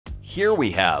Here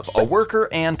we have a worker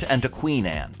ant and a queen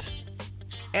ant.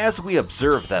 As we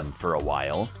observe them for a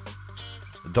while,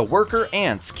 the worker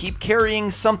ants keep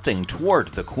carrying something toward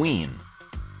the queen.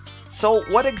 So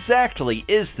what exactly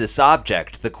is this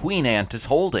object the queen ant is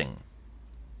holding?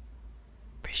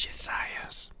 Fishy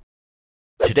science.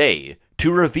 Today,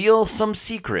 to reveal some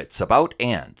secrets about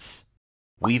ants,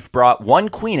 we've brought one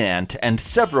queen ant and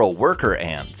several worker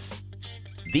ants.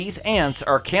 These ants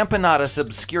are Camponotus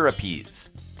obscuripes,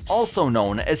 also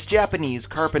known as Japanese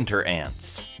carpenter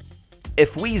ants.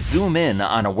 If we zoom in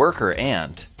on a worker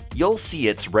ant, you'll see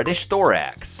its reddish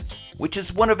thorax, which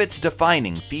is one of its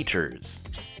defining features.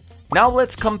 Now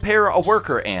let's compare a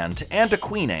worker ant and a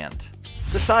queen ant.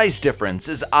 The size difference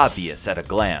is obvious at a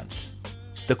glance.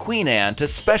 The queen ant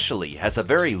especially has a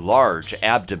very large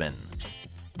abdomen.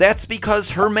 That's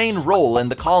because her main role in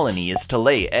the colony is to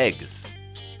lay eggs.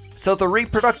 So the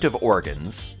reproductive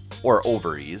organs, or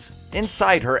ovaries,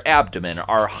 inside her abdomen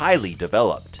are highly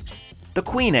developed. The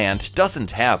queen ant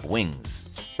doesn't have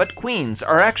wings, but queens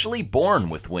are actually born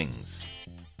with wings.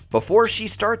 Before she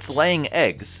starts laying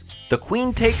eggs, the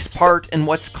queen takes part in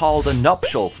what's called a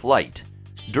nuptial flight,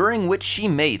 during which she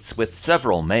mates with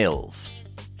several males.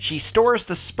 She stores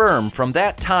the sperm from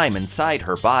that time inside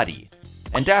her body,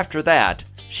 and after that,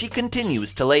 she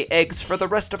continues to lay eggs for the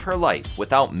rest of her life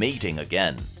without mating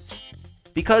again.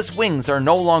 Because wings are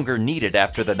no longer needed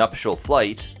after the nuptial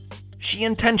flight, she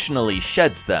intentionally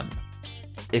sheds them.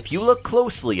 If you look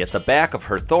closely at the back of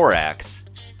her thorax,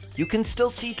 you can still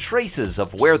see traces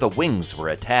of where the wings were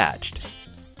attached.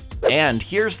 And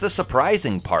here's the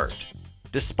surprising part.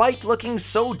 Despite looking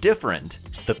so different,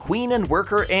 the queen and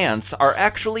worker ants are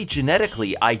actually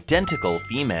genetically identical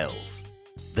females.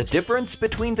 The difference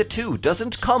between the two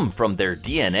doesn't come from their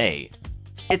DNA.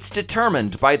 It's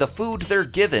determined by the food they're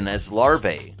given as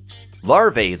larvae.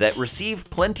 Larvae that receive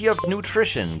plenty of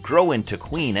nutrition grow into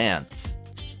queen ants.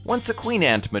 Once a queen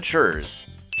ant matures,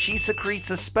 she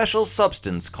secretes a special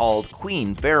substance called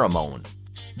queen pheromone.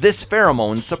 This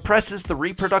pheromone suppresses the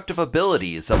reproductive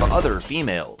abilities of other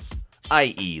females,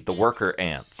 i.e. the worker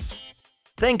ants.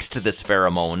 Thanks to this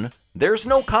pheromone, there's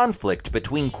no conflict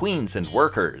between queens and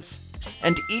workers,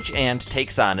 and each ant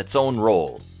takes on its own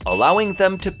role, allowing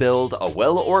them to build a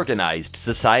well-organized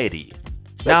society.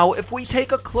 Now, if we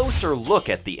take a closer look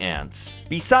at the ants,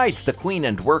 besides the queen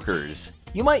and workers,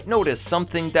 you might notice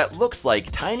something that looks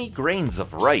like tiny grains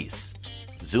of rice.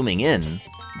 Zooming in,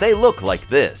 they look like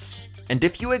this, and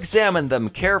if you examine them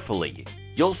carefully,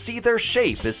 you'll see their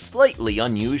shape is slightly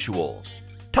unusual.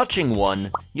 Touching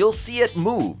one, you'll see it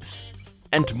moves,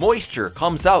 and moisture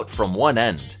comes out from one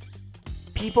end.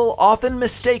 People often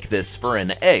mistake this for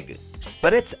an egg,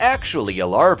 but it's actually a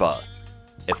larva.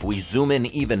 If we zoom in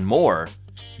even more,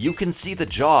 you can see the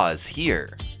jaws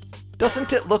here.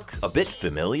 Doesn't it look a bit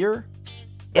familiar?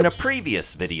 In a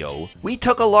previous video, we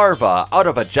took a larva out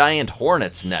of a giant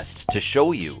hornet's nest to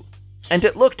show you, and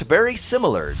it looked very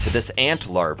similar to this ant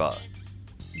larva.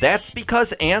 That's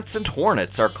because ants and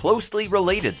hornets are closely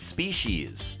related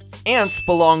species. Ants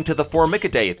belong to the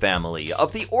Formicidae family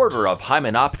of the order of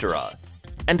Hymenoptera,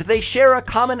 and they share a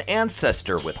common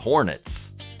ancestor with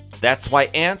hornets. That's why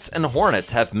ants and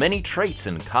hornets have many traits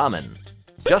in common.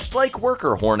 Just like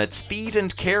worker hornets feed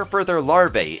and care for their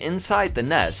larvae inside the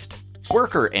nest,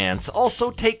 worker ants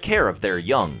also take care of their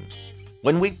young.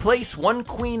 When we place one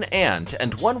queen ant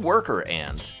and one worker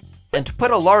ant, and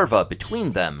put a larva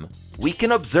between them, we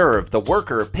can observe the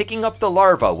worker picking up the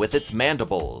larva with its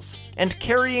mandibles and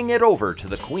carrying it over to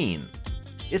the queen.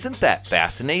 Isn't that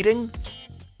fascinating?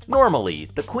 Normally,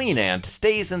 the queen ant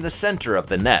stays in the center of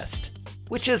the nest,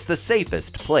 which is the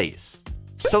safest place,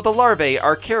 so the larvae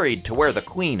are carried to where the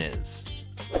queen is.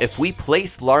 If we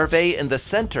place larvae in the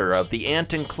center of the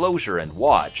ant enclosure and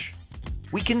watch,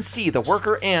 we can see the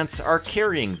worker ants are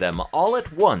carrying them all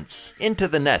at once into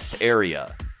the nest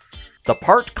area. The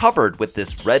part covered with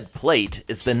this red plate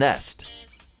is the nest.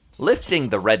 Lifting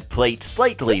the red plate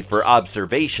slightly for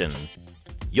observation,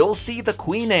 you'll see the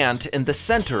queen ant in the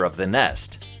center of the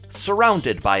nest,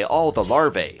 surrounded by all the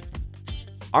larvae.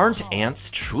 Aren't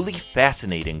ants truly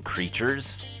fascinating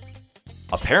creatures?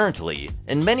 Apparently,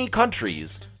 in many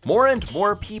countries, more and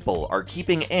more people are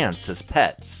keeping ants as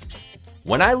pets.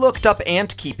 When I looked up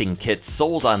ant keeping kits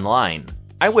sold online,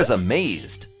 I was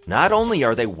amazed. Not only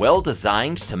are they well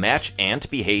designed to match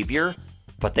ant behavior,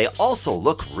 but they also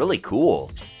look really cool.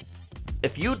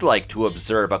 If you'd like to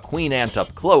observe a queen ant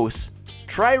up close,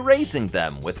 try raising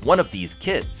them with one of these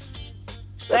kits.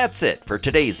 That's it for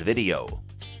today's video.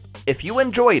 If you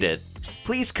enjoyed it,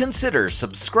 please consider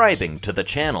subscribing to the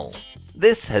channel.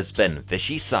 This has been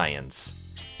Fishy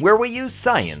Science. where we use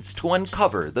science to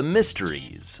uncover the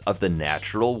mysteries of the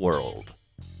natural world.